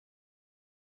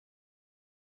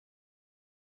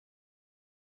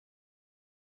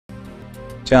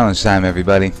Challenge time,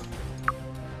 everybody.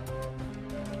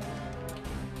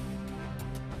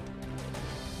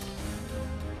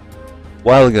 A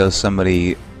while ago,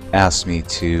 somebody asked me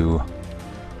to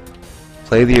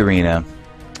play the arena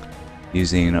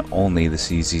using only the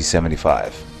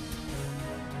CZ75.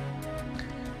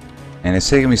 And it's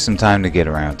taken me some time to get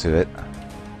around to it,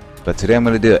 but today I'm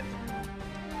going to do it.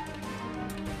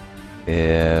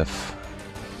 If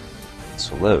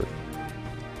this will load.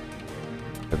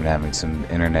 I've been having some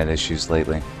internet issues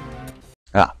lately.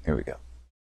 Ah, here we go.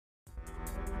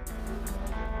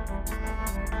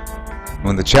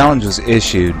 When the challenge was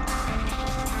issued,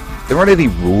 there weren't any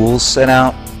rules set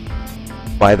out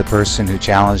by the person who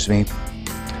challenged me,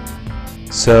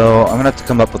 so I'm gonna have to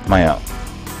come up with my own.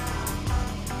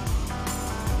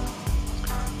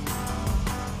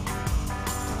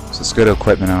 So let's go to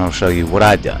equipment and I'll show you what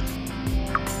I've done.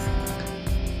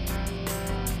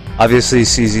 Obviously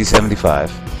CZ75.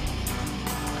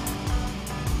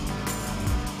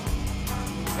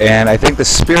 And I think the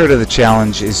spirit of the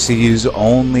challenge is to use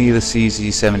only the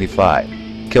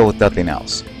CZ75. Kill with nothing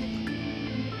else.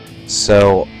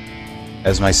 So,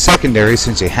 as my secondary,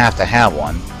 since you have to have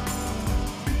one,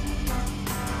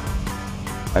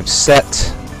 I've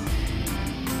set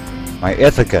my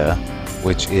Ithaca,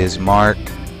 which is Mark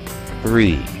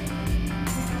III.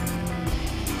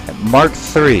 At Mark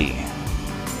III,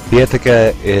 the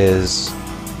Ithaca is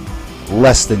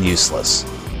less than useless.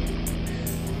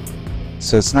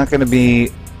 So it's not going to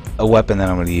be a weapon that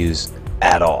I'm going to use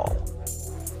at all.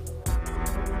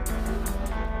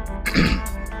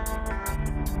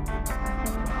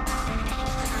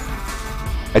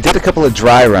 I did a couple of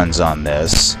dry runs on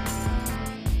this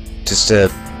just to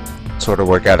sort of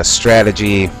work out a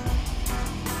strategy.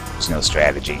 There's no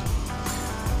strategy.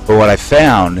 But what I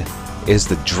found is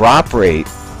the drop rate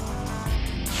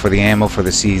for the ammo for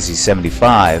the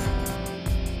CZ75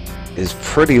 is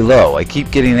pretty low. I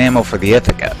keep getting ammo for the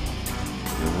Ithaca.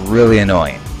 Really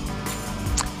annoying.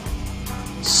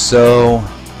 So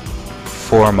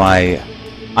for my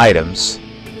items,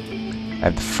 I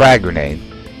have the frag grenade,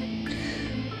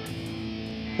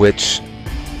 which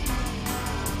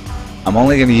I'm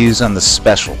only going to use on the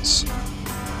specials,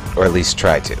 or at least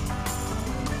try to.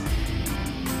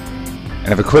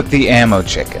 And I've equipped the ammo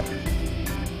chicken.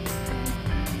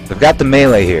 I've got the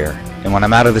melee here, and when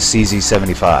I'm out of the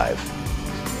CZ75,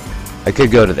 I could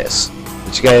go to this,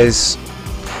 but you guys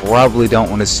probably don't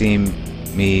want to see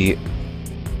me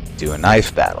do a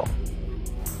knife battle.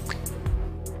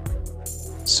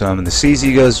 So when the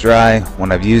CZ goes dry,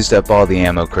 when I've used up all the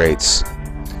ammo crates,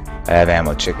 I have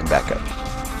ammo chicken back up.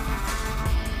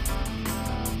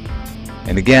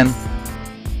 And again,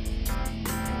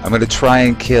 I'm going to try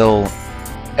and kill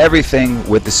everything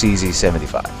with the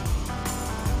CZ75.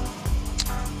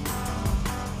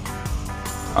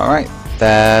 Alright,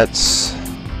 that's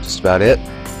just about it.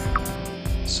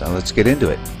 So let's get into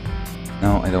it.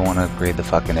 No, I don't want to upgrade the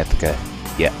fucking Ithaca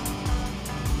yet.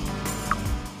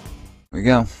 Here we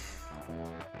go.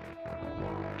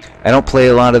 I don't play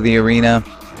a lot of the arena.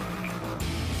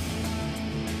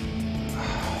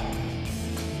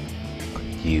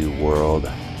 You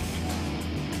world.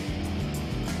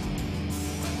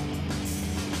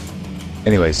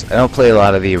 Anyways, I don't play a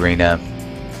lot of the arena.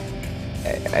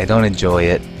 I don't enjoy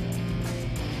it.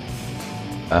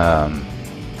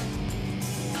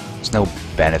 There's no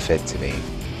benefit to me.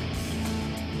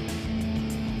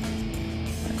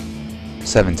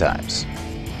 7 times.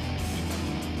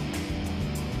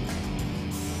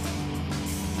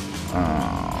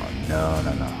 Oh, no.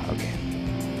 Okay.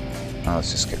 Now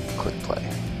let's just click play.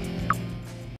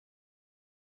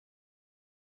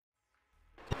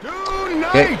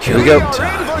 Okay, here we go. In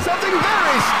for something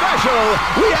very special.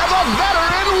 We have a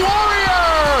veteran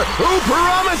warrior who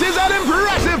promises an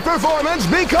impressive performance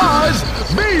because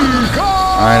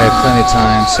Alright, I have plenty of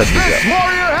time. this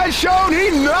warrior has shown he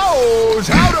knows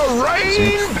how to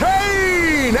rain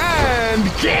pain and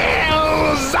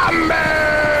kill zombies.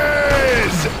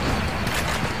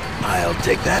 I'll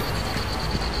take that.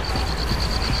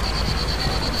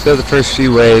 So the first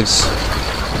few waves,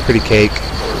 pretty cake.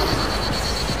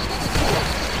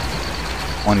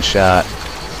 One shot.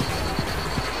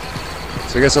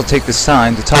 So I guess I'll take this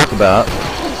time to talk about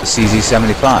the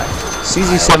CZ75.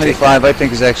 CZ75 I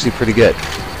think is actually pretty good.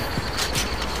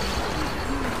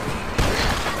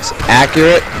 It's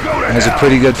accurate, has a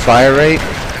pretty good fire rate.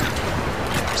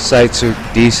 Sights are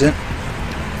decent.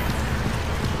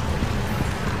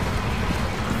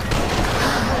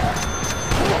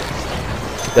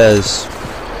 Does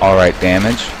alright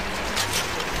damage.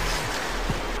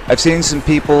 I've seen some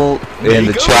people in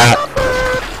the chat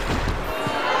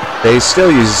they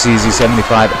still use the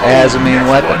CZ75 as a main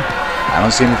weapon. I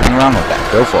don't see anything wrong with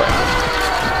that. Go for it.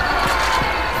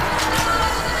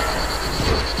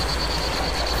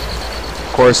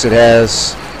 Of course, it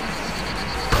has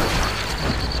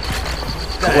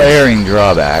glaring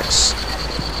drawbacks.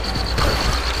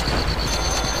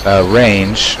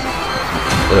 Range.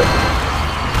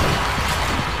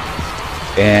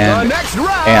 And the next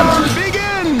round ammo.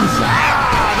 begins.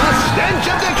 The stench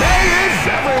of decay is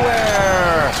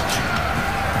everywhere.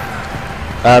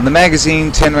 The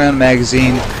magazine, 10-round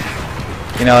magazine,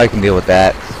 you know, I can deal with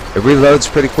that. It reloads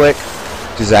pretty quick,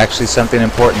 which is actually something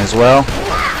important as well.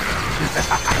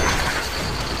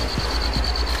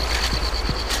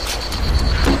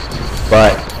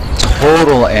 But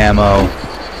total ammo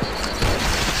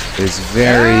is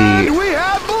very, and we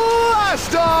have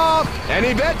blast off.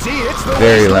 Any bets he hits the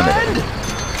very wasteland? limited.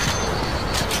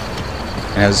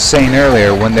 And I was saying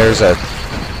earlier, when there's a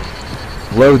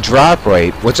low drop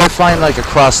rate, which I find like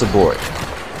across the board,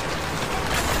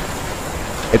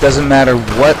 it doesn't matter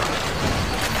what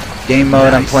game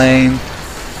mode I'm playing,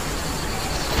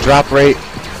 drop rate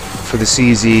for the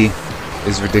CZ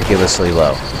is ridiculously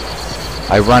low.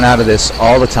 I run out of this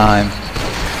all the time,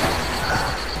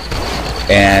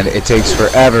 and it takes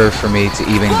forever for me to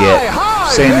even get,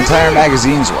 say, an entire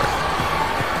magazine's worth.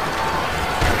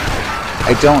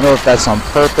 I don't know if that's on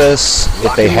purpose,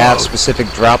 if they have specific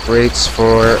drop rates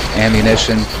for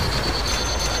ammunition.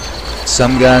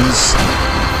 Some guns,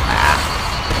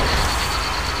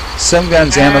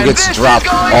 ammo gets dropped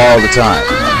all the time.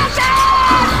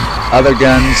 Other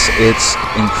guns, it's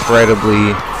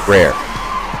incredibly rare.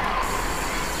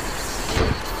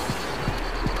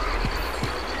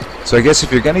 So I guess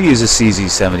if you're going to use a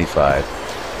CZ75, you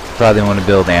probably want to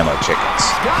build ammo chickens.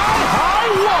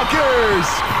 Sky-high walkers.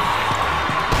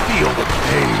 Feel the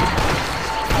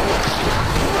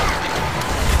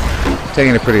pain.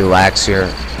 Taking it pretty lax here.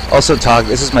 Also,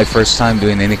 this is my first time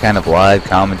doing any kind of live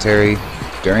commentary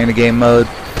during a game mode,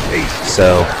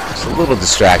 so it's a little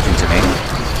distracting to me.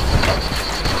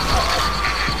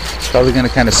 It's probably going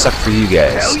to kind of suck for you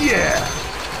guys. Hell yeah.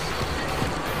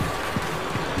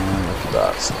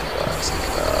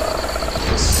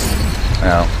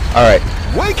 Oh, alright.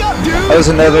 Wake up, dude. That was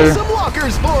another Build some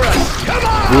walkers for us. Come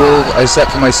on. rule I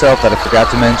set for myself that I forgot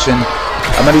to mention.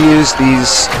 I'm going to use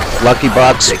these Lucky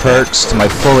Box perks to my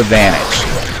full advantage.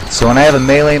 So when I have a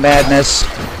melee madness,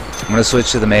 I'm going to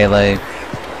switch to the melee.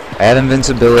 I have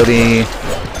invincibility.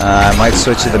 I might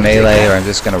switch to the melee, or I'm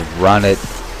just going to run it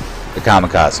the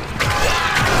kamikaze.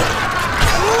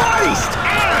 Sliced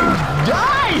and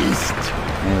diced.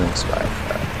 Anything's fine.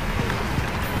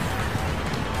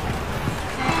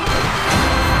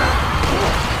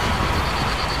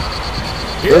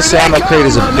 This ammo crate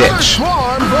is a bitch.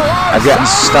 I've gotten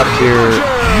stuck here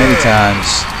many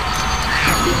times.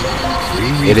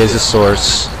 It is a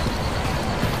source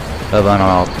of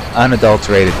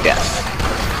unadulterated death.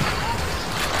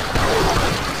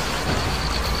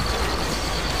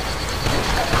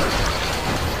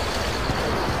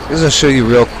 This will show you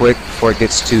real quick, before it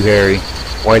gets too hairy,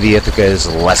 why the Ithaca is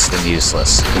less than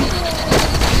useless.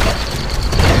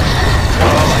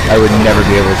 I would never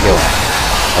be able to kill him.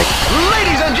 Like,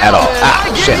 at all. Ah,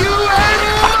 shit.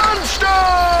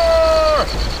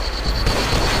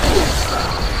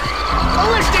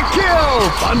 Ballistic kill!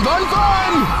 Fun, fun,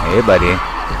 fun! Hey, buddy.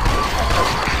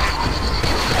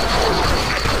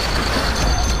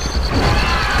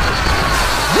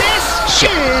 This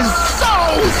is so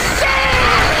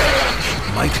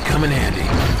sick! Might come in handy.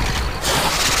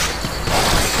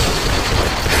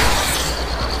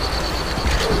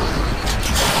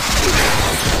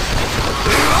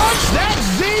 Launch that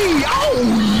Z! Oh,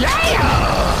 yeah!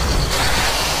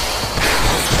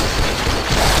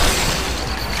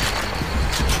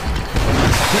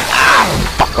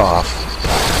 Fuck off.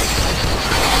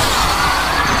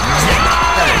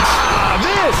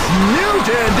 This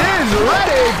mutant is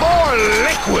ready for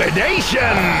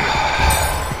liquidation!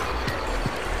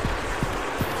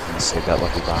 Save that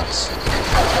lucky box.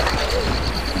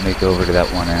 Make over to that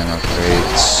one ammo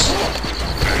crate.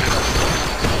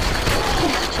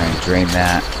 Try and drain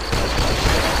that.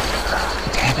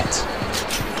 Damn it.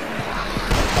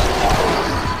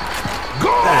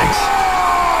 Thanks.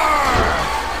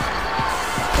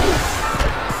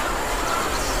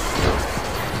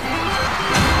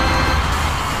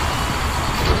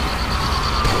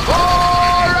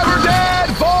 Forever dead!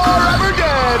 Forever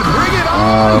dead! Bring it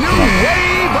on! New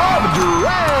wave of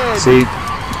dread! See?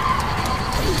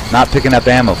 Not picking up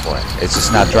ammo for it. It's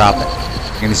just not dropping.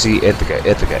 You're gonna see Ithaca,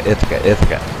 Ithaca, Ithaca,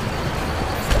 Ithaca.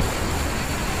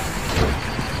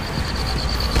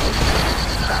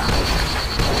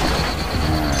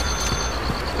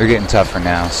 They're getting tougher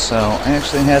now, so I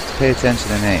actually have to pay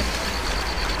attention and aim.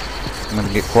 I'm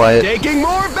gonna get quiet. Taking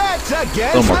more bets against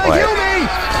little more the quiet. Yumi.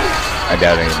 I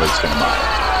doubt anybody's gonna mind.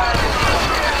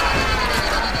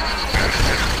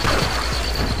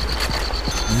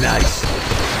 Nice.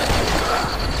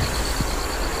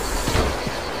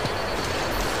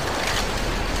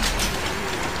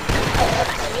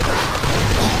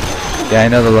 Yeah, I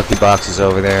know the lucky box is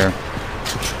over there.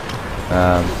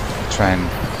 Try and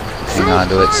hang on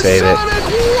to it, save it. Supersonic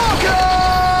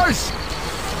Walkers!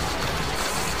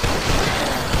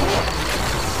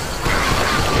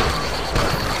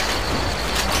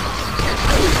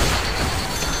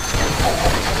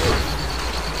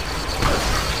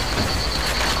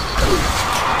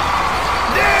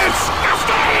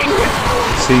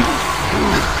 See,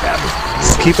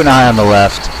 just keep an eye on the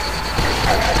left.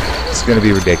 It's gonna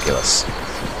be ridiculous.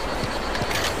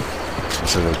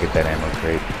 So they'll get that ammo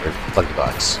crate, or lucky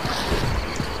box.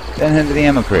 Then head to the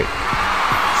ammo crate.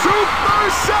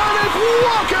 Supersonic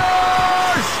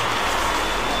Walkers!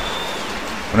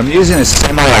 When I'm using a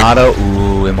semi-auto,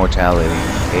 ooh, immortality.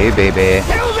 Hey, baby.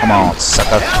 Come on,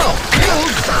 sucker.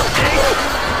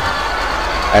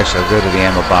 Actually, I'll go to the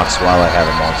ammo box while I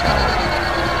have immortality.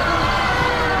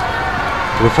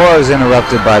 Before I was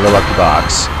interrupted by the lucky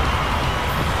box.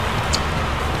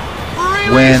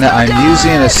 When I'm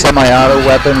using a semi-auto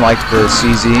weapon like the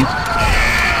CZ,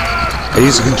 I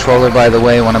use a controller, by the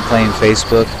way, when I'm playing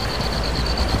Facebook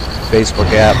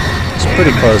app. It's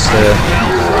pretty close to...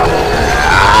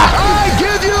 I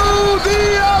give you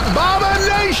the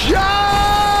abomination!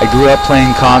 I grew up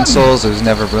playing consoles. I was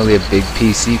never really a big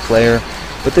PC player.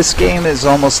 But this game is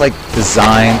almost like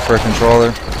designed for a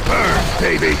controller. Burn,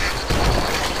 baby.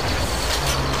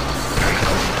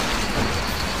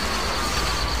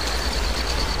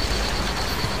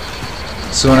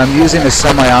 So when I'm using a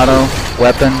semi-auto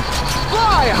weapon,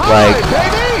 Fly high, like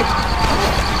baby!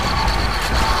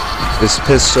 this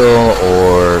pistol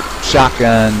or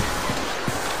shotgun,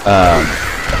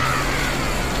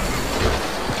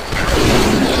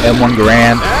 M1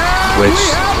 Garand, which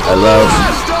I love.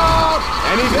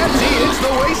 Any bets he hits the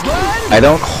wasteland? I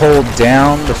don't hold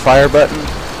down the fire button,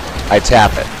 I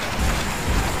tap it.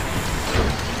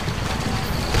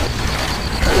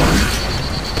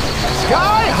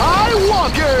 Sky High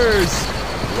Walkers!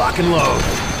 Lock and load.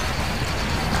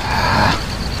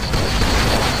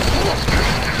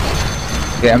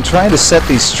 Okay, I'm trying to set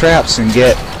these traps and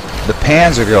get the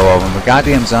Panzer go over them. The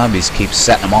goddamn zombies keep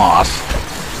setting them off.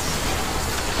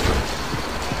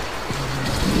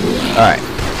 Alright.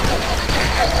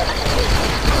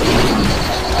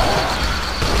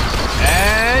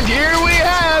 And here we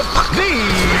have the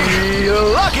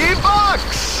Lucky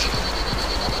Box!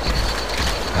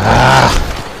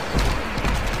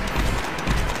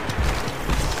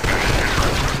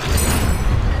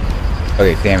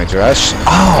 Okay, damage rush.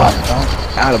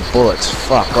 Oh, I'm out of bullets.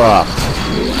 Fuck off.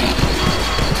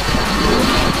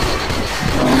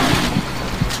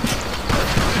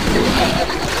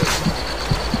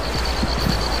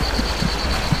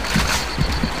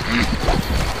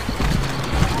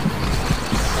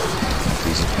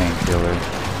 Easy painkiller.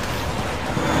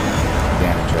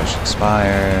 Damage rush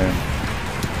expired.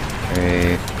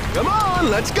 Great. Come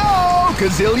on, let's go!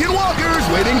 Gazillion walkers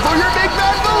waiting for your big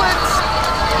bad bullets!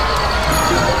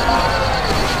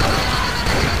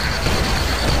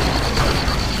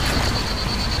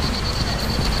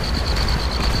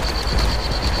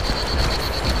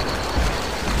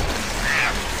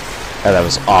 Oh, that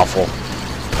was awful.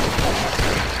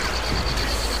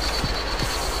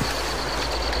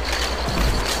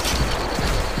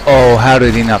 Oh, how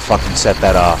did he not fucking set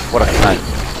that off? What a cunt.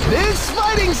 This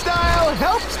fighting style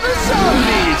helps the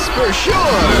zombies, for sure!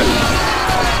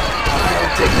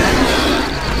 I'll take that.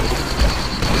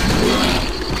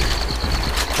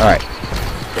 Alright.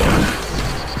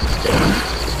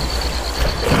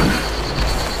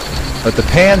 But the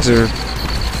Panzer,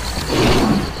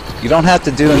 you don't have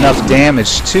to do enough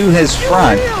damage to his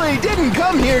front You really didn't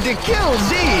come here to kill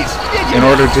Z's, did you? in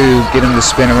order to get him to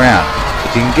spin around.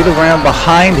 If you can get around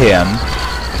behind him...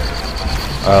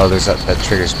 Oh, there's that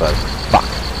trigger spot. Fuck.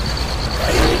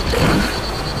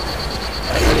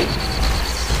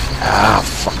 Ah,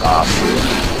 fuck off.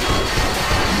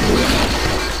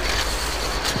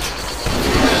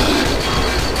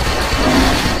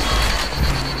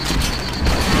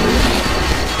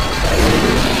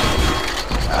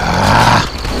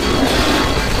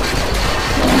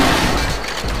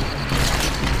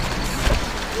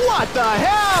 What the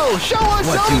hell? Show us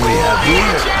What some do we have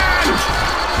here? action!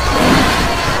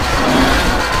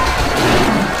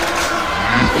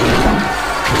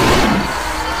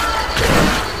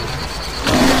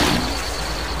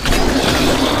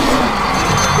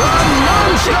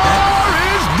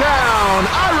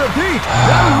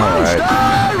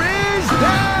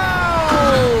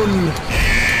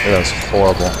 That was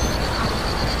horrible.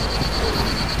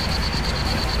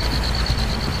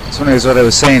 So anyways, what I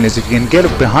was saying is if you can get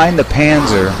behind the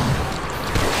Panzer,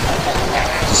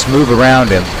 just move around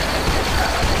him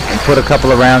and put a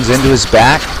couple of rounds into his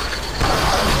back,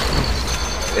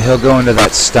 he'll go into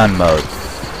that stun mode.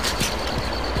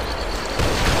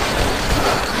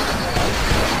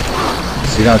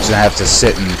 So you don't just have to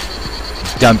sit and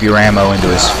dump your ammo into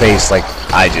his face like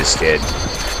I just did.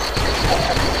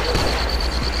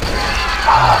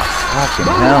 Oh, fucking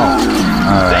hell.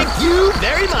 Alright. Thank you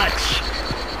very much.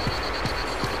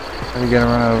 How are you gonna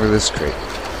run over this crate?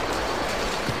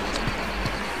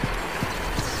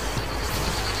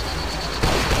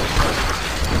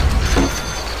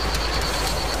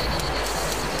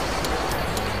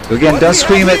 So again, don't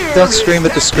scream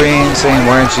at the screen saying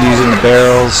why aren't you using the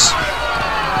barrels?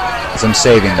 'Cause I'm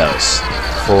saving those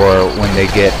for when they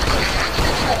get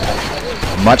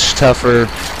much tougher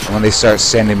and when they start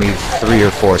sending me 3 or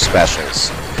 4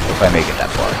 specials, if I make it that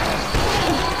far.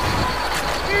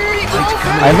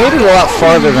 I made it a lot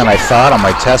farther than I thought on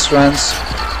my test runs.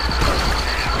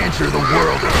 Enter the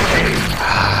world of pain.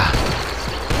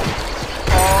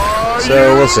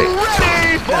 So we'll see.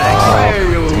 Ready for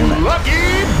damn a it.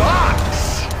 lucky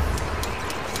box.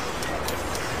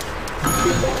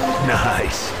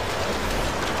 Nice.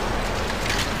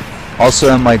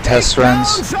 Also in my test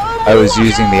runs, I was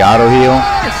using the auto heal.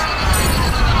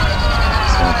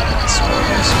 So that's what it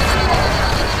is.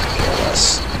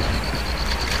 Careless.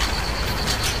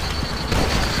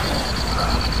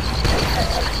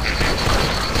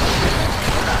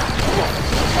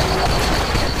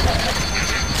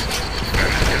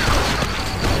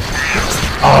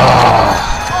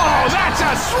 Oh, that's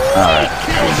a sweet Alright.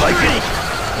 kill. Like it.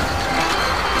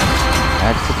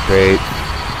 Back to the crate.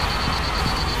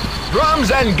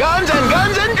 Drums and guns and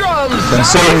guns and drums. So I'm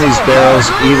saving these barrels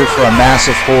either for a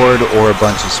massive horde or a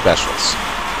bunch of specials.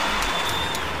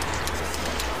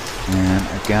 And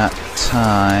I've got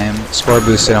time. Score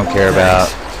boost I don't care about.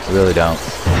 I really don't.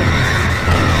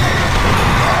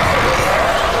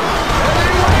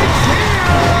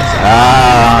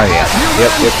 Ah, yeah.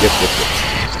 Yep.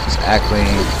 Exactly.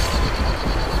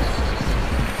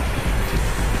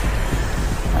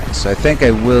 Alright, so I think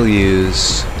I will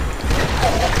use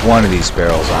one of these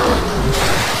barrels on it.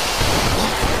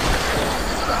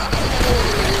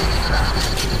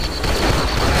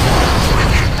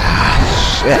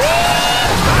 Ah, shit.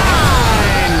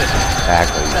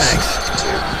 Exactly. Thanks.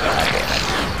 Two. God damn it.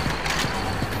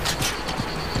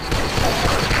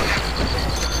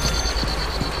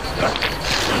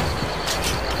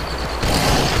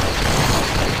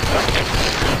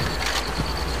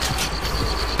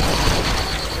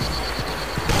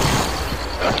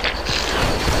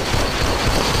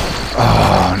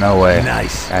 Oh, no way.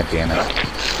 Nice. God damn it.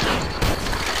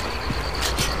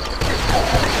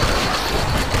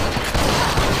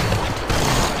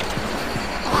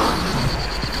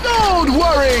 Don't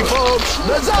worry, folks.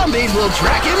 The zombies will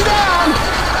track him down.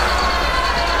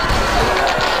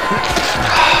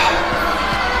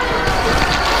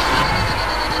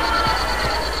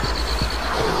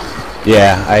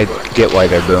 Yeah, I get why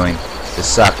they're booing. This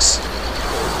sucks.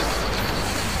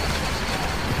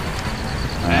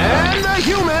 And the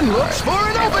human looks for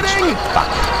an opening.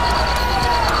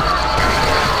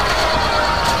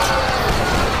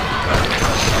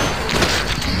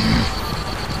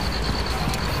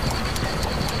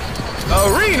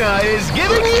 Arena is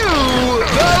giving you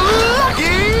the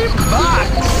lucky box.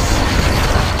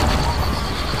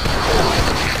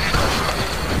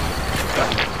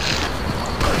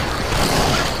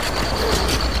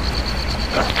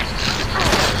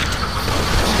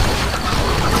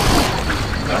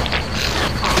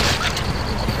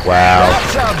 Wow.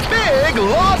 That's a big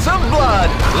loss of blood.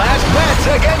 Last bets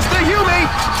against the Hume.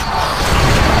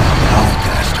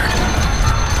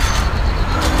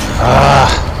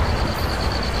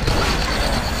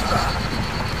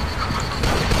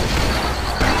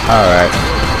 Alright.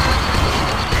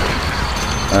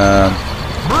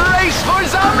 Brace for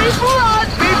zombie blood,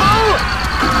 people!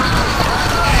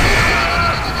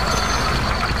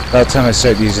 About time I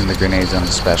start using the grenades on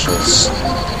the specials.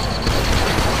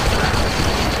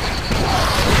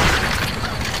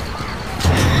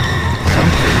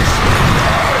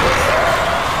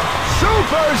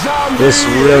 Super zombie! This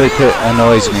really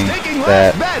annoys me Taking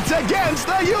that last bets against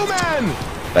the human!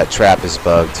 that trap is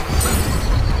bugged.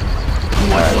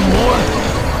 Want some more?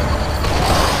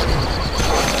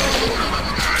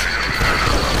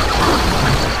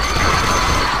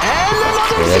 And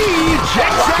another Good. seed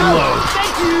checks Lock and out! load.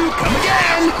 Thank you! Come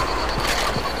again!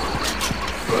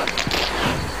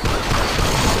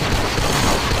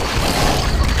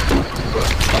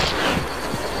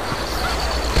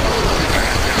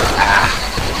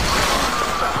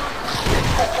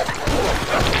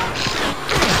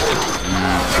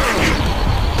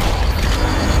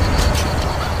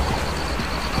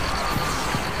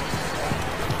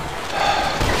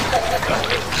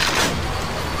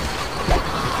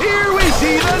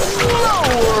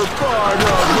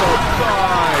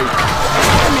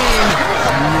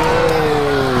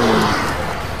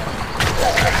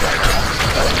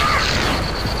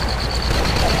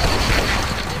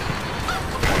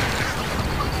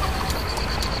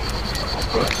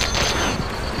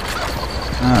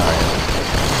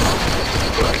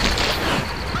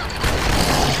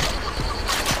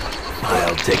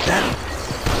 take that.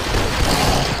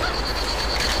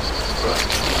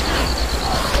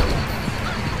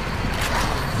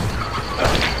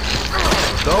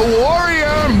 The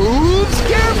warrior moves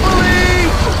carefully.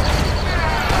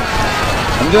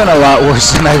 I'm doing a lot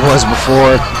worse than I was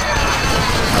before.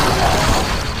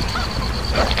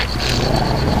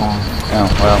 Oh,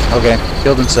 well, okay.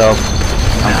 Killed himself.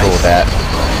 I'm cool with that.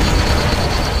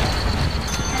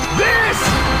 This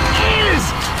is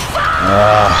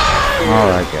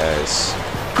Alright, guys.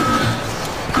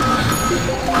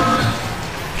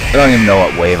 I don't even know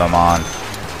what wave I'm on.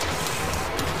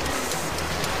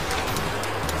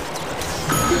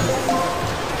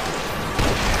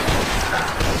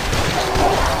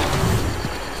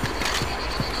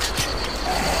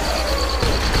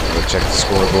 Check the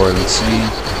scoreboard and see.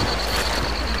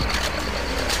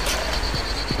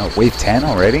 Oh, wave 10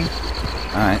 already?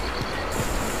 Alright.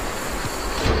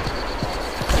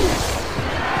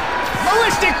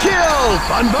 ballistic kill.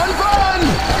 Fun, fun, fun.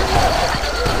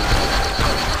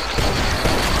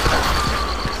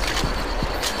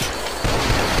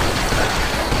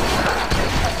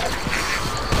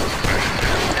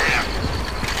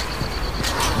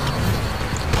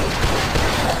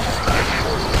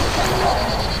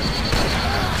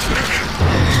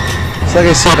 So like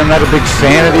I said, I'm not a big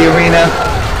fan of the arena.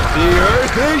 The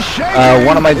earth is shaking.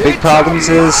 One of my big problems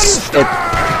is it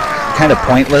kind of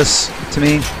pointless to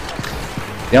me.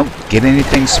 You don't get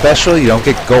anything special. You don't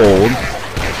get gold.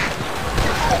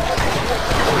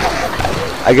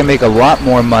 I can make a lot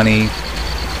more money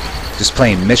just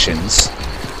playing missions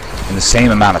in the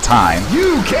same amount of time.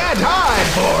 You can't hide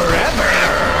forever.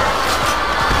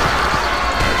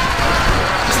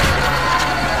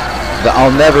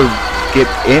 I'll never get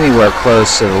anywhere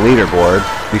close to the leaderboard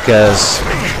because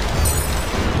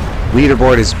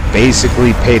leaderboard is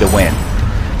basically pay to win.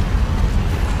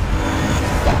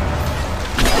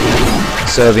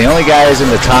 So the only guys in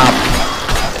the top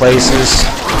places,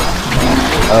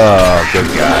 oh good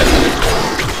God,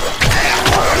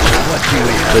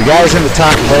 the guys in the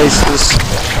top places,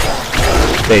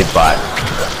 they bought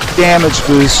damage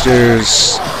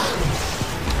boosters.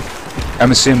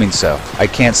 I'm assuming so. I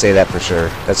can't say that for sure.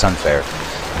 That's unfair.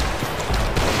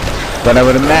 But I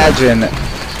would imagine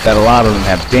that a lot of them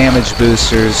have damage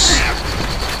boosters,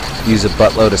 use a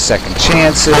buttload of second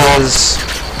chances,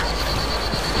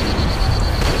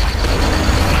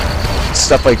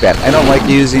 stuff like that. I don't like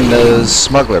using those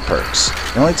smuggler perks.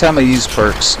 The only time I use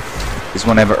perks is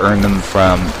when I've earned them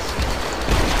from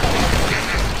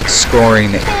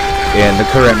scoring in the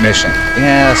current mission.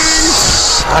 Yes,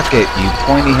 suck it, you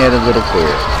pointy-headed little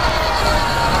queer.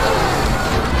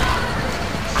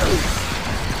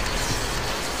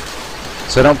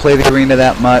 So I don't play the arena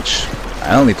that much.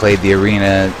 I only played the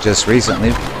arena just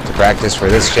recently to practice for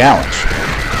this challenge.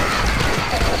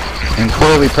 And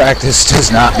clearly practice does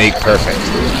not make perfect.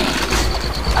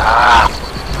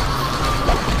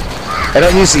 I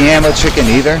don't use the ammo chicken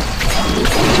either.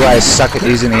 That's why I suck at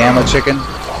using the ammo chicken.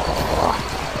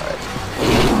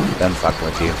 Done fucking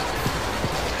with you.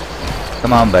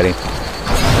 Come on, buddy.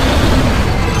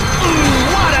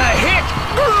 What a hit!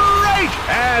 Great!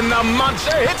 And the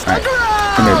monster hits the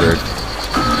ground! Come here, bird.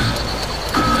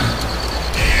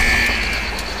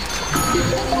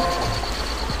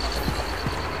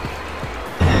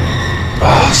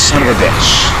 Oh, son of a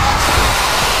bitch.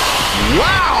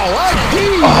 Wow! A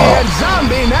deviant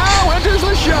zombie now enters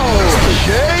the show!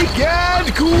 Shake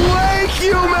and quake,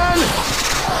 human!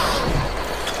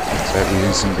 Start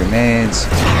using some grenades.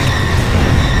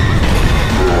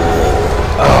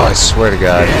 Oh, I swear to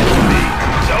God.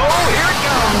 So here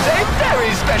comes a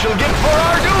very special gift for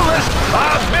our duelist,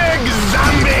 a big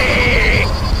zombie!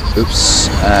 Oops,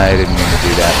 I didn't mean to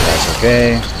do that, but that's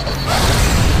okay.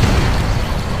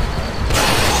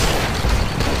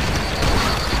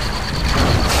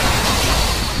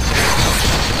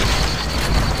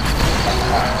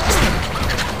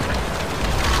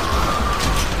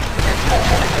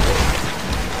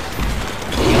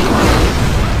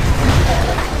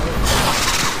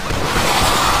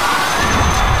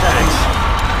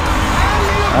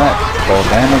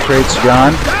 Both ammo crates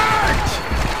gone.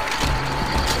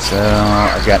 So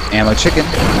I've got ammo chicken.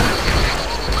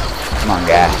 Come on,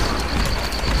 guy.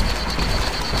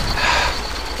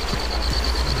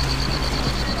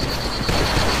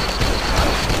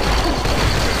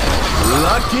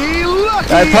 Lucky,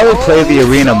 lucky! I'd probably play the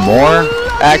arena more,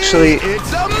 actually,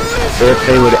 It's a mystery. if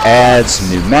they would add some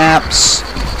new maps.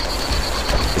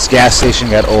 This gas station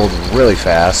got old really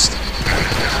fast.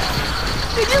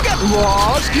 Did you get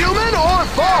lost, human, or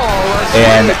fall asleep?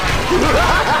 And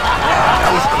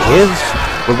give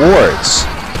rewards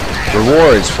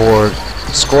for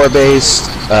score-based,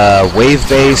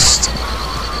 wave-based.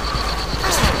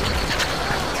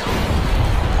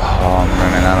 Oh, I'm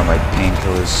running out of my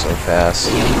painkillers so fast.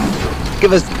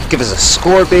 Give us a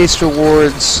score-based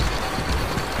rewards.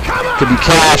 Could be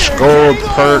cash, gold,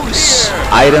 perks,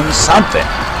 items, something.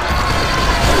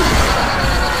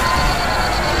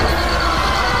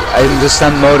 I'm just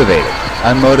unmotivated.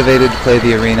 Unmotivated to play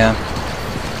the arena.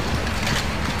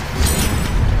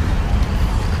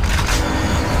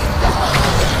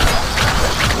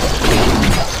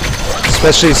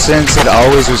 Especially since it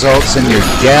always results in your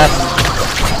death,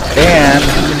 and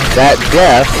that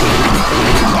death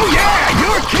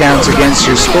counts against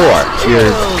your score,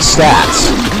 your stats.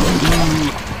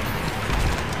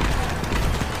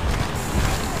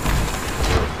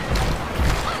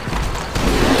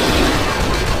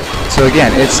 So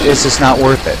again, it's just not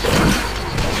worth it.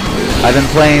 I've been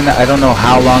playing, I don't know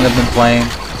how long I've been playing.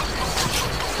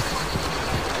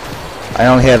 I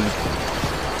only have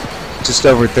just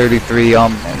over 33,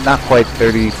 not quite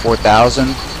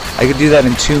 34,000. I could do that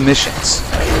in 2 missions.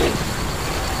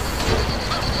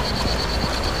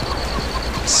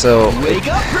 So Wake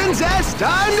up, princess!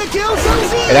 Time to kill some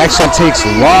Xenomorphs! it actually takes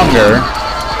longer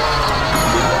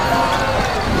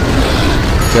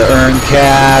to earn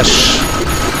cash,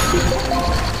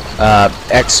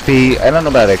 XP. I don't know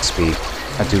about XP.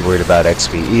 Not too worried about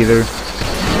XP either.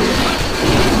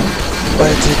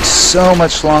 But it takes so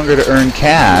much longer to earn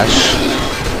cash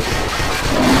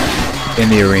in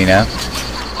the arena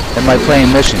than by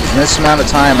playing missions. In this amount of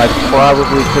time, I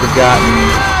probably could have gotten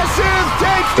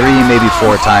 3, maybe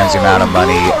 4 times the amount of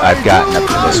money I've gotten up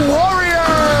to this point.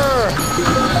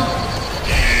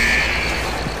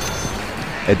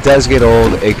 It does get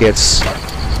old. It gets...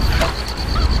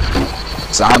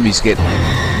 Zombies get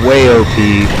way OP,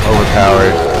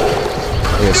 overpowered.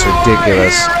 It's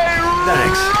ridiculous.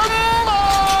 Thanks.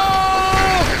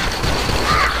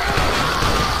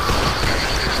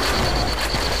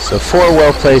 So 4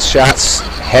 well-placed shots,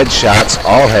 headshots,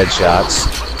 all headshots.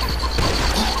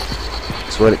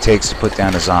 That's what it takes to put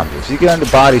down a zombie. If you get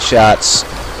into body shots...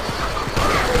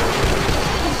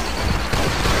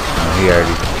 Oh, he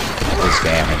already was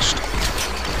damaged.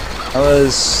 I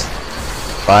was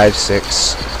 5,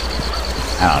 6.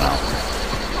 I don't know.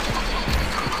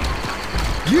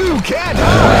 You can't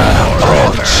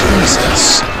Oh,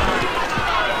 Jesus.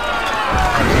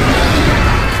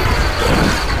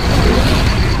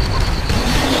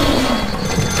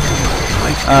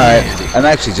 Alright, I'm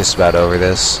actually just about over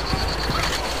this.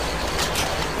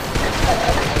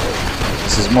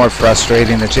 This is more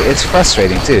frustrating than... It's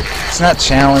frustrating, too. It's not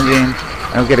challenging.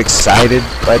 I don't get excited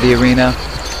by the arena.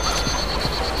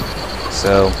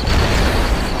 So...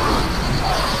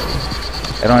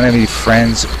 I don't have any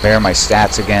friends to compare my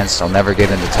stats against. I'll never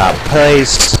get into top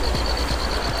place.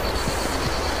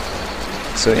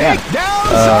 So, yeah.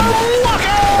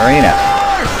 Arena.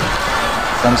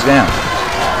 Thumbs down.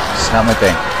 It's not my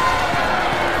thing.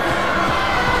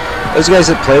 Those guys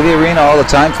that play the arena all the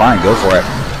time, fine, go for it.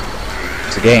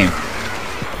 It's a game.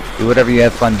 Do whatever you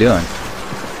have fun doing.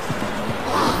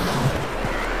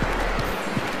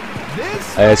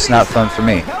 It's not fun for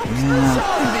me. Yeah.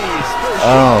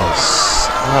 Oh,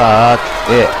 suck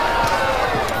it.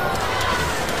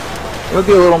 There would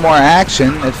be a little more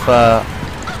action if, a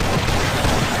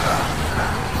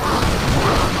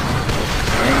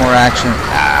little more action.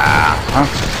 Huh?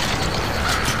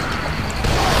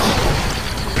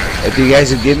 If you guys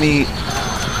would give me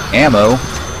ammo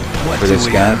for this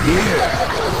gun.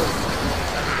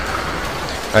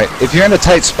 Alright, if you're in a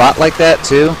tight spot like that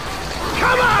too,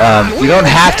 you don't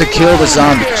have to kill the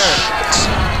zombie.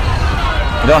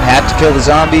 You don't have to kill the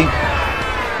zombie.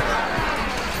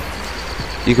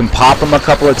 You can pop them a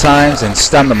couple of times and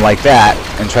stun them like that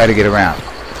and try to get around.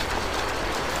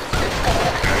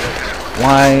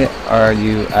 Why are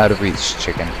you out of reach,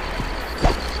 chicken?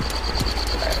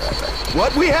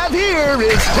 What we have here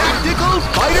is tactical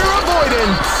fighter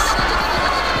avoidance.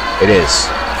 It is.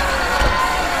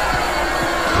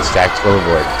 It's tactical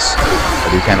avoidance. I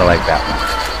do kind of like that one.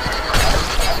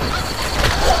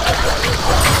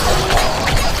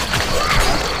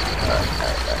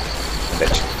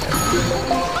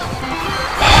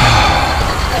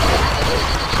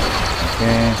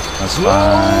 Okay, that's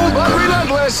fine. But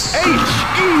relentless, H-E-R-E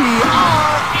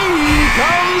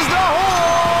comes the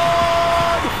horde!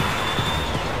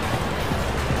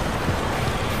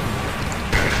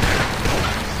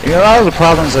 You know, a lot of the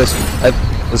problems I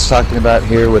was talking about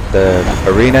here with the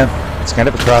arena, it's kind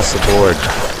of across the board.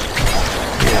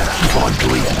 Yeah, keep on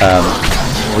bleeding.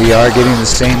 We are getting the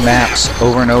same maps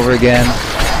over and over again.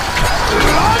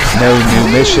 No new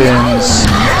missions.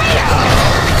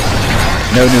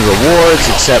 No new rewards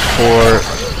except for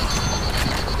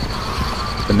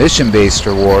the mission-based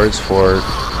rewards for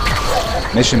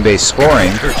mission-based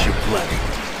scoring. Hurt you plenty.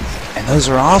 And those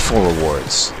are awful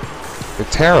rewards. They're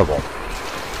terrible.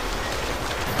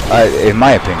 In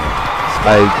my opinion.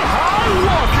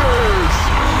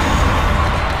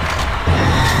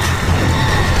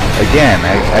 Again,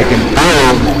 I can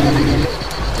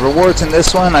build rewards in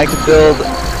this one. I could build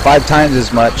 5 times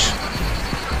as much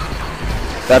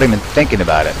without even thinking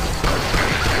about it.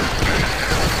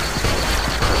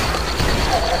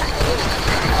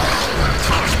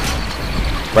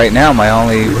 Right now, my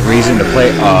only reason to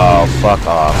play... Oh, fuck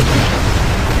off.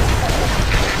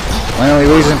 My only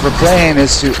reason for playing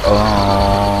is to...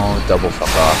 Oh, double fuck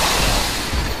off.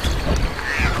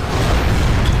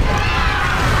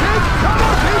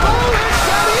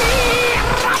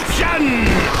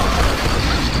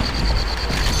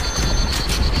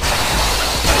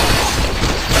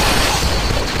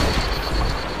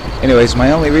 Anyways,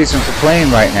 my only reason for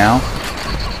playing right now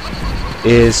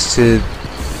is to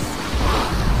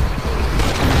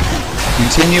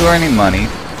continue earning money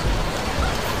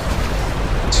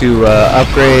to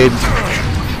upgrade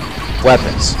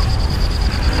weapons.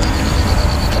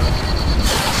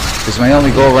 Is my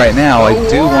only goal right now. I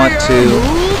do want to...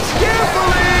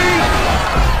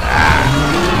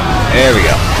 There we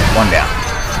go. One down.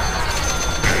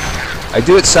 I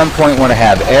do at some point want to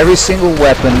have every single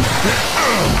weapon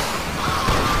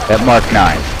at Mark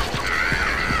 9.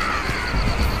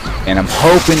 And I'm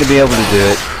hoping to be able to do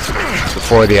it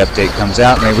before the update comes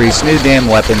out and they release new damn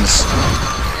weapons.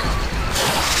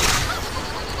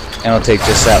 And it'll take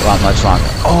just that much longer.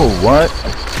 Oh, what?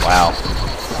 Wow.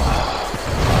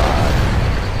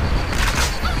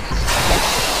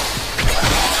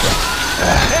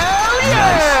 Hell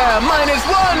yeah! Minus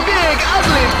 1 big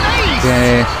ugly face!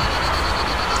 Okay.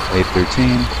 Wave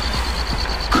 13.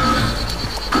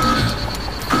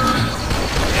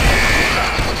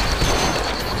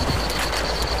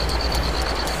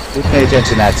 Did pay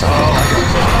attention to that song.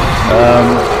 A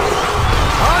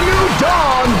new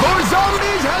dawn for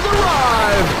zombies has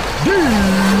arrived!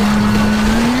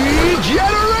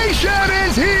 Degeneration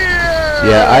is here!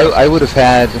 Yeah, I would have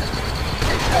had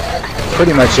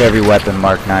pretty much every weapon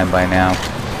Mark 9 by now.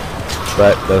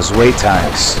 But those wait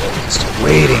times, just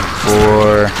waiting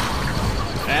for...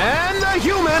 And the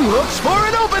human looks for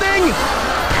an opening!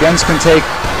 Guns can take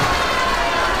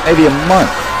maybe a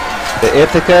month. The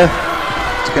Ithaca,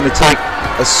 it's going to take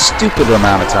a stupid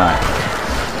amount of time.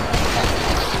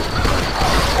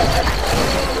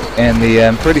 And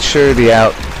I'm pretty sure the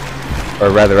or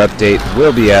rather update,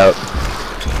 will be out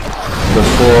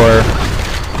before...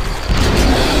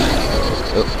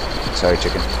 Oh, sorry,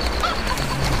 chicken.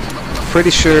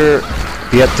 Pretty sure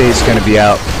the update's going to be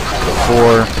out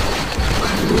before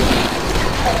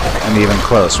I'm even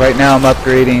close. Right now I'm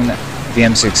upgrading the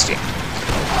M16.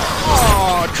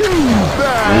 Oh, too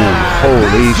bad! Ooh,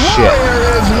 holy shit.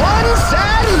 Is one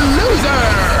sad loser!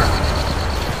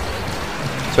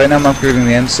 So right now I'm upgrading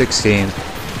the M16.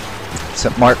 It's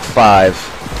at Mark 5.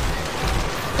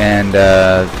 And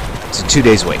it's a 2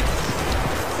 days wait.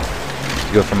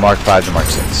 You go from Mark 5 to Mark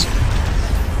 6.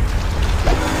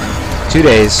 2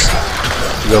 days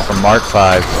to go from Mark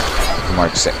 5 to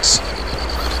Mark 6.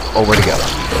 Oh, where to go?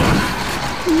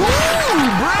 Woo!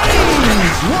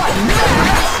 Brains! What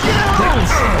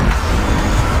skills!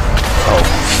 Oh,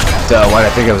 duh, why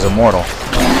did I think I was immortal?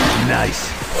 Nice.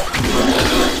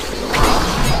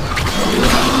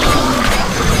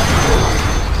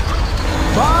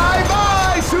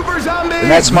 Bye-bye, Super Zombie!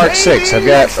 And that's Mark 6. I've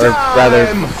got, or rather,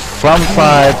 from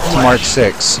 5 to Mark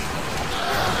 6.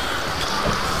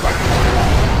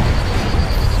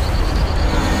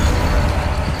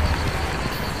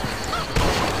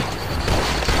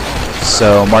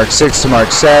 So Mark 6 to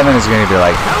Mark 7 is going to be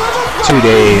like 2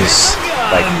 days,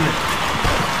 like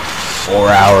 4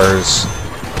 hours.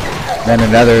 Then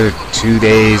another 2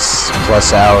 days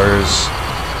plus hours,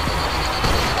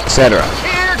 etc.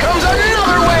 Here comes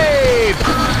another wave!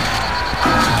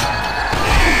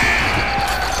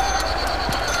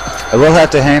 I will have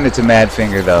to hand it to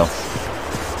Madfinger though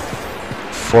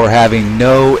for having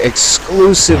no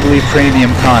exclusively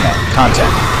premium content.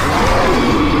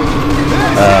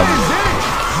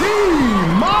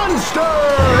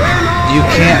 You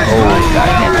can't. Oh,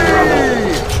 God,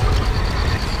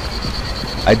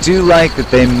 I do like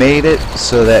that they made it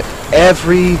so that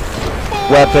every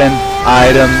weapon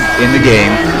item in the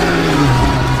game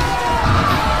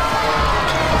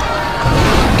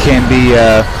can be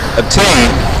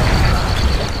obtained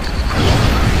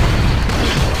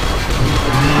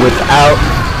without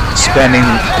spending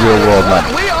real-world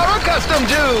money. We are accustomed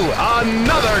to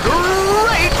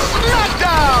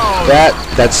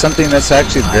that's something that's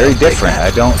actually very different.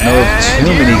 I don't know of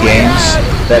too many games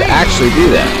that actually do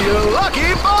that.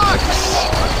 Lucky Bucks!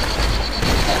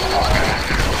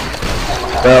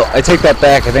 Well, I take that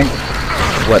back. I think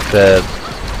what the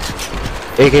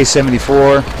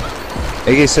AK-74,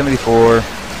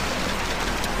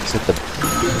 is it the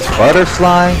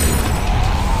butterfly?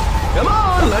 Come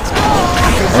on, let's go!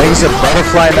 I think it's the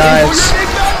butterfly knives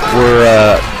were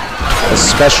a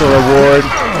special award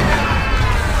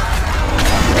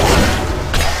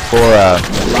for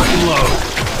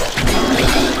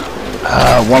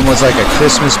one was like a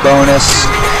Christmas bonus,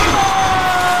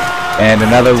 and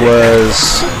another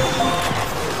was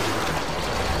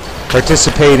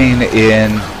participating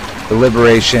in the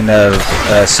liberation of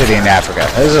a city in Africa.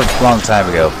 That was a long time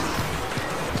ago.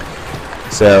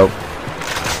 So,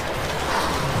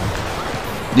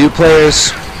 new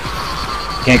players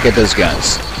can't get those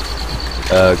guns.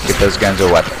 Get those guns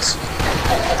or weapons.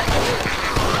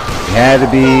 You had to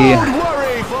be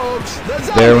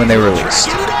there when they were released.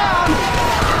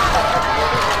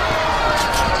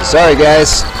 So sorry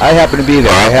guys, I happen to be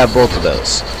there. I have both of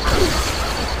those.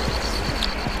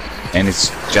 And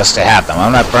it's just to have them.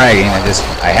 I'm not bragging,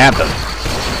 I have them.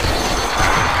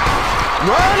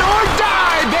 Run or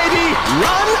die, baby!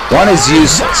 Run! One is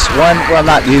useless. Well,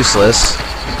 not useless,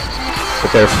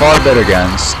 but they're far better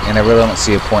guns, and I really don't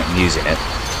see a point in using it.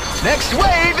 Next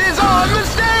wave is on the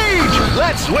stage!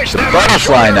 Let's wish them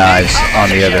Butterfly knives, on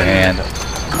the other hand,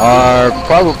 are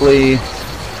probably,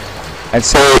 I'd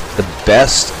say, the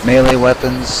best melee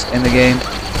weapons in the game.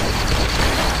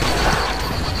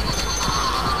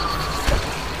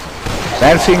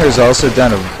 Badfinger's also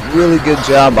done a really good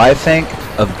job, I think,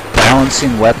 of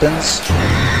balancing weapons.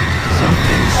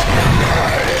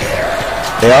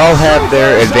 They all have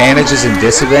their advantages and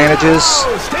disadvantages.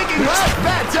 Taking last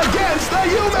bets against the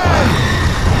human!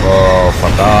 Oh,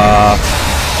 fuck off.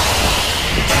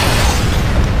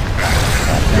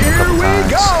 Here we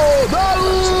go! The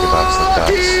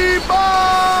Lucky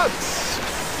Bucks!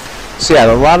 So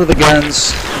yeah, a lot of the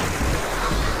guns,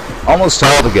 almost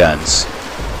all the guns,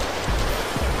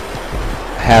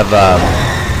 have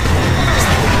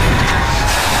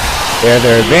there are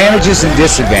their advantages and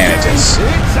disadvantages.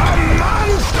 It's a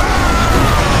monster!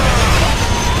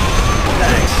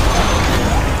 Thanks.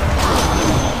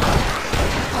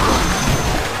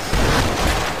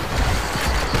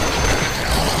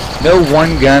 No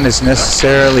one gun is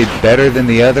necessarily better than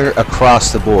the other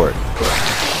across the board.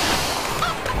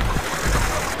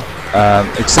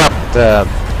 Except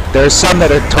there are some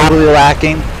that are totally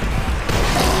lacking,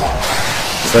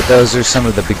 but those are some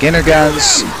of the beginner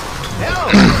guns.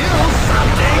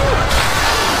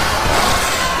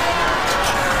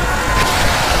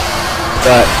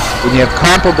 But when you have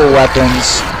comparable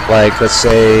weapons, like let's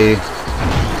say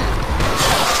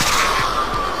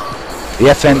the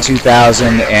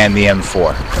FN-2000 and the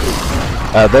M4,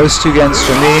 those two guns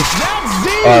for me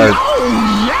are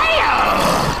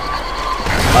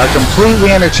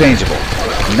completely interchangeable.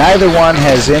 Neither one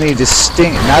has any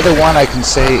distinct. Neither one I can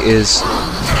say is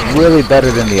really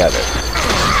better than the other.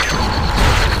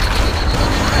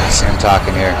 See, I'm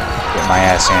talking here. Get my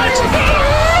ass handed to me.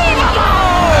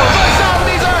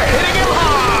 Zombies are hitting him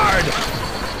hard!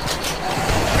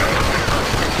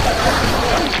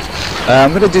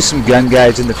 I'm gonna do some gun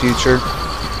guides in the future,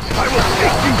 I will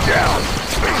take you down!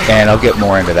 and I'll get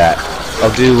more into that.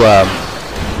 I'll do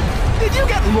Did you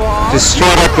get lost? just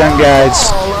straight up gun guides,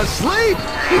 Fall asleep?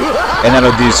 and then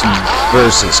I'll do some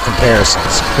versus,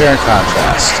 comparisons, compare and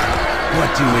contrast.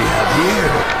 What do we have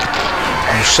here?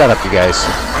 Oh, shut up, you guys.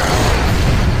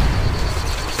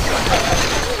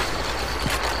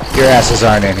 Your asses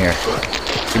aren't in here.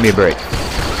 Give me a break.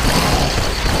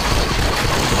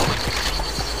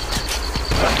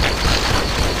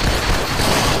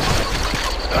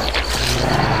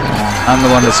 I'm the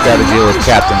one that's got to deal with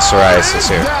Captain Psoriasis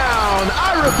here. Down.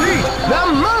 I repeat, the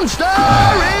monster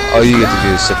is All you get to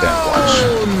do is sit there and watch.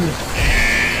 down.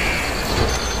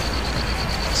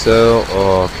 So,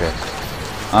 okay.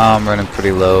 I'm running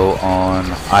pretty low on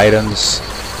items.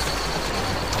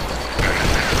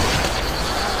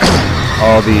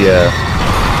 All the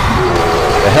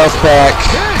health pack,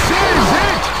 This is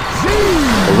it!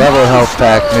 the level health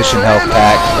pack, mission health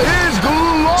pack,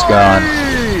 it's gone.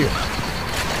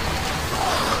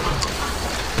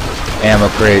 Ammo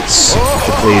crates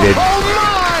depleted. Oh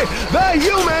my! The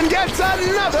human gets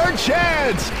another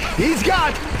chance! He's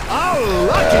got a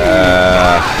lucky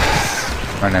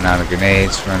Running out of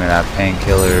grenades, running out of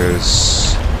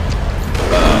painkillers.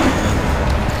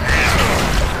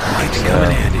 Might come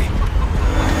in handy.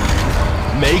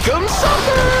 Make him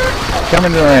suffer!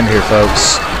 Coming to an end here,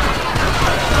 folks.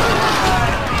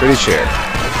 Pretty sure.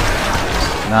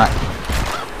 Not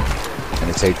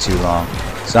gonna take too long.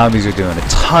 Zombies are doing a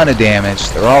ton of damage.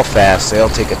 They're all fast. They all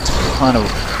take a ton of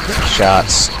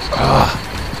shots. Ugh.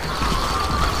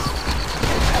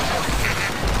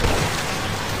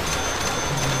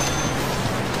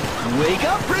 Wake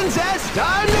up, princess!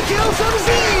 Time to kill some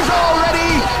Z's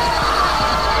already!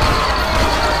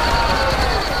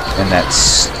 And that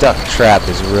stuck trap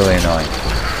is really annoying.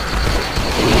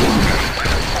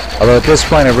 Although at this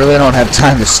point I really don't have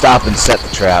time to stop and set the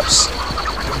traps.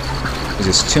 There's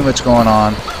just too much going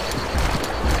on.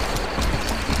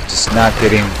 Just not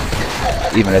getting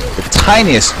even the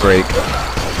tiniest break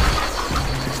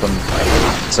from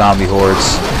zombie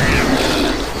hordes.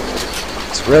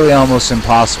 It's really almost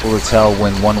impossible to tell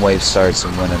when one wave starts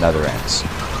and when another ends.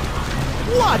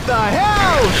 What the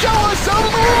hell? Show us some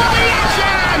bloody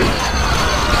action!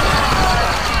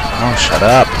 Oh, shut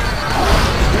up.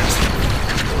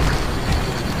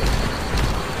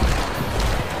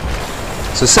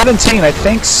 So 17, I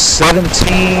think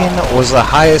 17 was the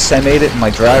highest I made it in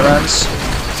my dry runs.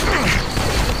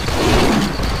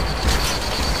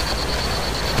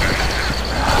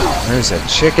 Where's that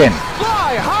chicken?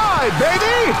 Fly high,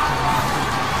 baby!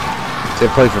 They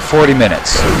played for 40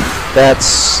 minutes.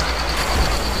 That's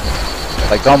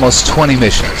like almost 20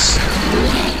 missions.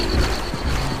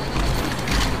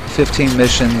 15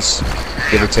 missions,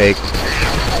 give or take.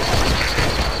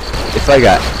 If I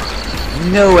got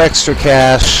no extra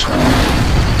cash,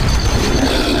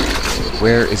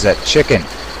 where is that chicken?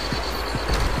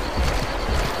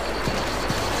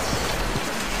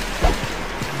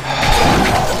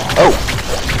 Oh,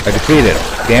 I defeated him.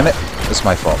 Damn it. That's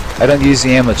my fault. I don't use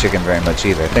the ammo chicken very much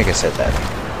either. I think I said that.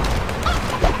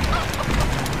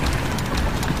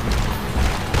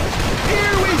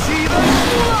 Here we see the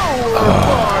slower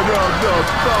part of the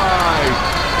fight!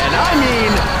 And I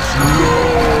mean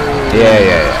slow!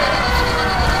 Yeah.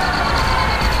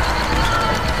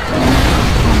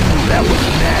 That was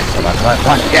nasty. Come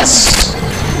on. Yes!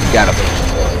 Got him.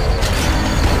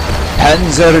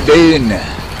 Panzerdine.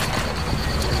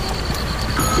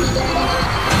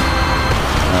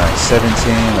 Alright,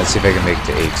 17. Let's see if I can make it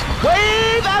to 18.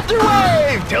 Wave after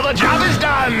wave till the job is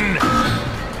done!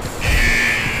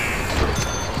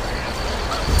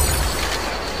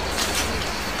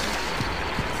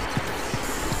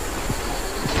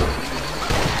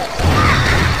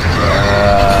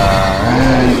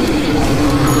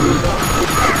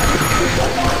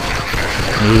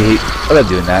 I love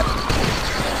doing that.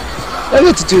 I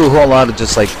get to do a whole lot of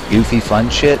just like goofy fun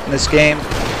shit in this game.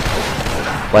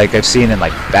 Like I've seen in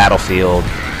like Battlefield,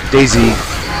 Daisy. I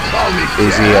don't know if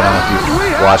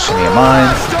you've watched any of mine.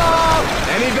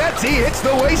 Any bets he hits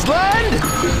the wasteland?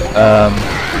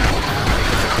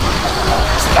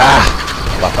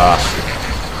 Fuck off.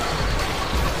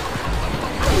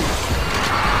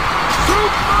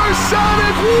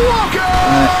 Supersonic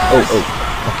Walker!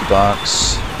 Lucky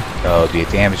box. Oh, be a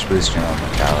damage boost, general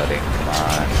mortality. Come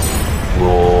on.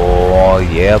 Whoa,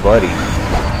 yeah, buddy.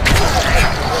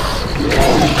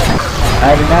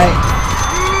 Nighty night.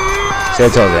 See, I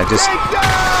told you,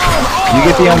 you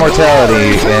get the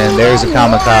immortality, and there's a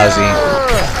kamikaze.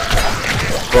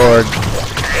 For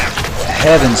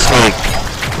heaven's sake,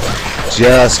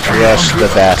 just rush the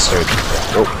bastard.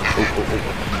 Oh.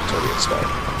 Totally expired.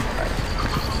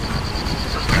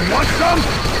 Want some?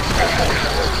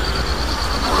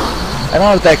 I don't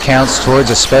know if that counts towards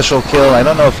a special kill. I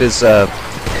don't know if his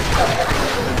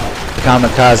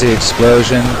kamikaze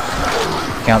explosion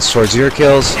counts towards your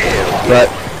kills, but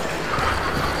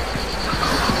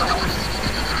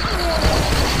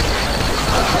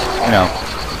you know,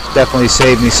 definitely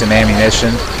saved me some ammunition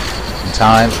and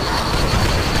time.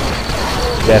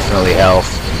 Definitely health,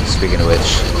 speaking of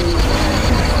which.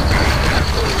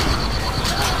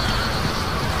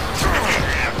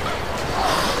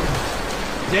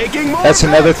 That's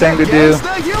another thing to do.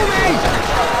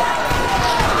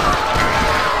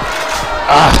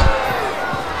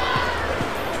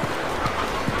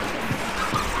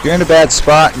 If you're in a bad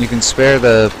spot and you can spare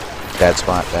the bad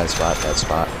spot. I'm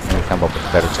gonna come up with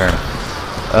a better term.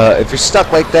 If you're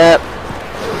stuck like that,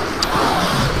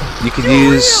 you can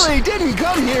use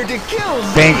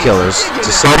painkillers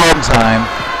to save on time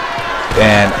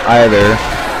and either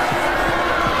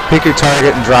pick your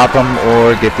target and drop them,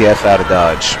 or get the F out of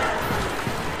Dodge.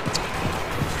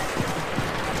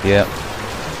 Yep.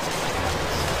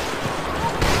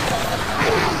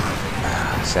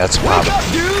 So that's a problem.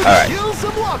 Alright.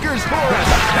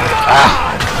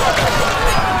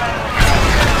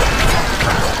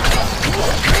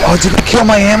 Oh, did I kill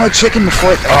my ammo chicken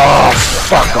before? Oh,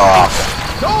 fuck off.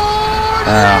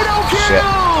 Oh, shit.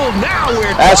 Now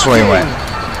we're That's where he talking. went.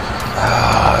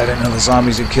 Ah, I didn't know the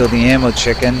zombies would kill the ammo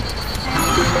chicken.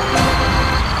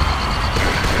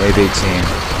 Wave 18.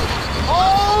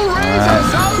 All raise a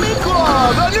zombie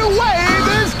club. A new wave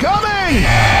is coming.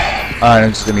 Alright,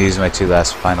 I'm just going to use my 2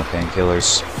 last final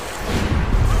painkillers.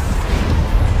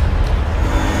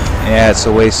 Yeah, it's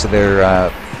a waste of their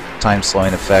time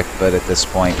slowing effect, but at this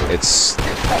point, it's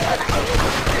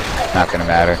not going to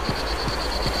matter.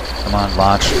 Come on,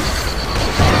 launch.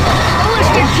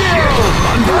 Ballistic kill.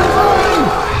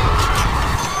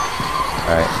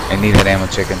 Alright, I need that ammo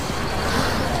chicken.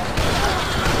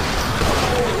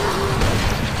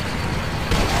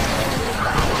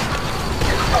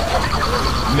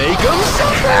 Make them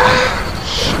suffer.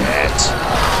 Shit.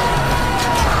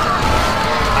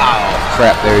 Oh,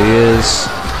 crap, there he is.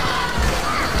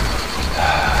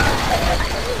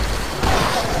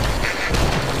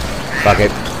 Fuck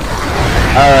it.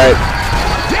 Alright.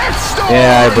 Death Storm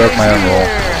Yeah, I broke my is own rule.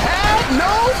 here. Have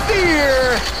no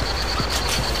fear.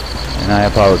 And I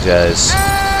apologize.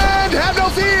 And have no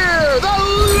fear. The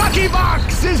lucky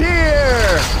box is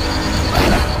here.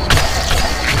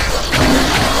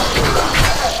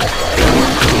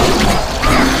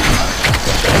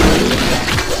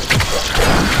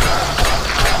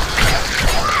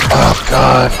 Oh,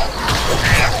 God.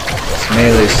 This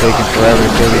melee's taking forever to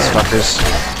kill these fuckers.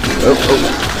 Oh, oh.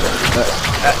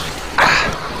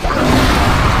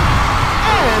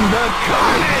 And the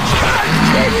carnage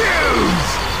continues.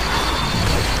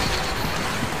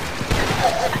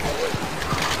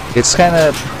 It's kind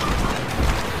of...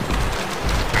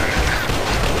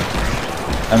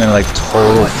 I'm in like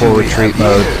total full retreat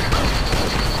mode.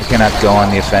 I cannot go on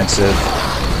the offensive.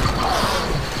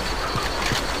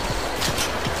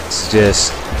 It's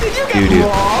just Did you get doo-doo.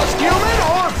 lost, human,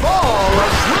 or fall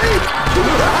asleep?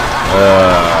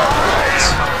 Right.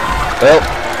 Well,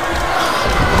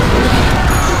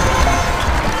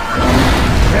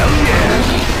 Hell yeah.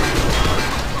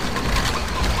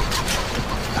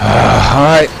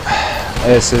 alright.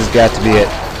 This has got to be it.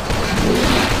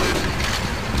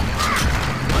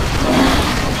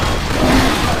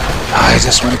 I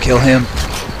just want to kill him.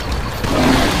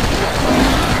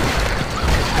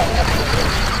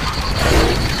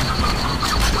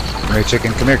 Come here,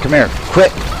 chicken. Come here, come here.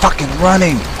 Quit fucking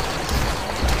running.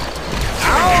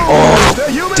 Oh, The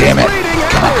human damn it. bleeding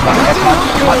Come on, come on, come on,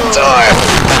 come on, die.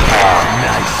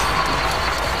 Nice.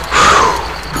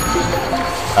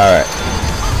 Alright.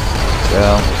 So,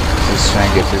 let's try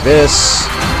and get through this.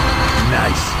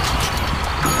 Nice.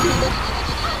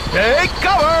 Take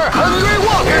cover! Hungry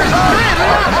walkers are in!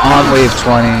 I'm on wave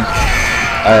 20.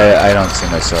 I don't see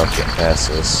myself getting past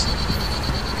this.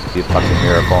 It'd be a fucking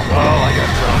miracle. Oh, I got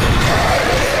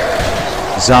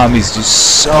dropped. Zombies do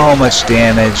so much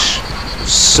damage.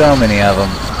 There's so many of them.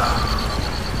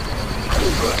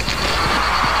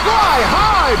 Fly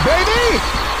high, baby!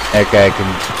 That guy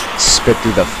can spit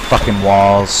through the fucking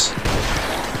walls.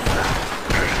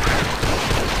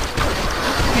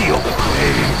 Feel the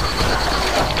pain.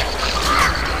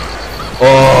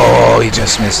 Oh, he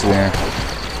just missed there.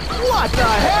 What the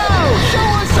hell? Show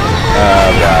us some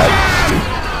Oh, God.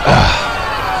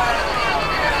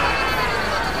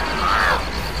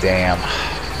 Damn.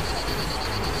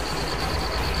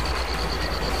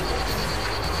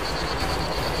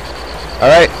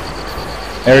 Alright.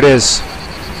 There it is.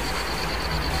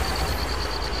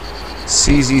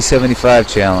 CZ75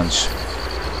 challenge.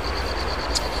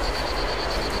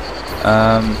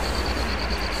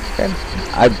 Okay.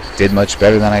 I did much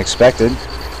better than I expected.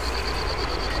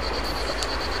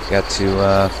 Got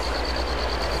to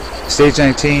stage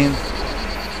 19,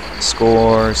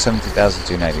 score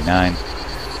 17,299.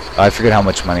 I forget how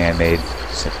much money I made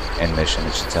in mission,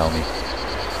 it should tell me.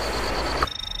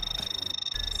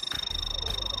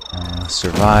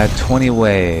 Survived 20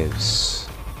 waves.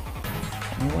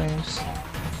 20 waves?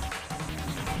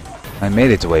 I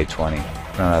made it to wave 20. I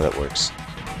don't know how that works.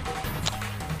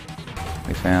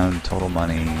 We found total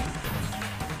money.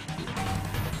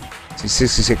 See,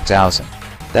 66,000.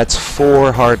 That's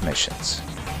 4 hard missions.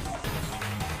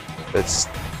 That's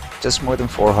just more than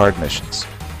 4 hard missions.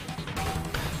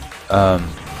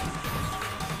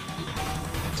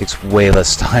 Takes way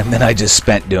less time than I just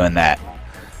spent doing that.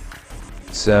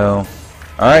 So,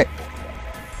 alright.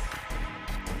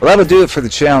 Well, that'll do it for the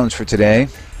challenge for today.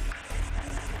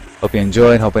 Hope you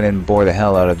enjoyed. Hope I didn't bore the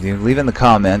hell out of you. Leave in the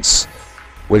comments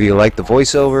whether you like the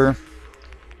voiceover,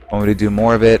 want me to do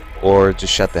more of it, or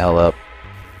just shut the hell up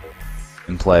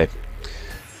and play.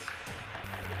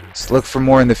 Let's look for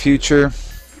more in the future.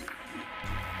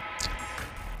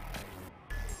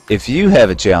 If you have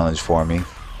a challenge for me,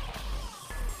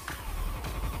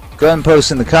 go ahead and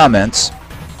post in the comments.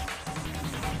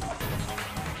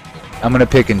 I'm gonna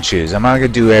pick and choose. I'm not gonna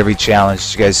do every challenge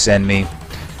that you guys send me.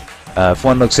 If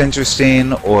one looks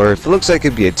interesting, or if it looks like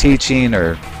it'd be a teaching,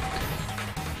 or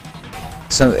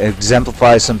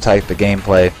exemplify some type of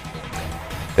gameplay,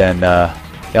 then yeah,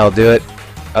 I'll do it.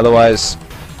 Otherwise,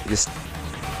 just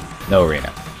no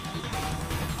arena.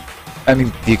 I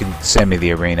mean, you can send me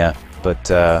the arena,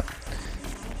 but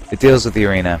it deals with the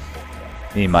arena.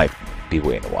 You might be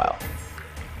waiting a while.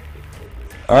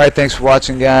 Alright, thanks for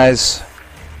watching, guys.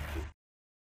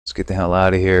 Let's get the hell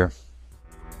out of here.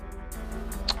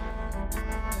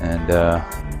 And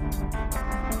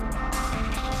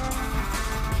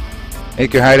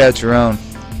make your hideout your own.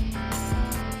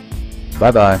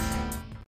 Bye-bye.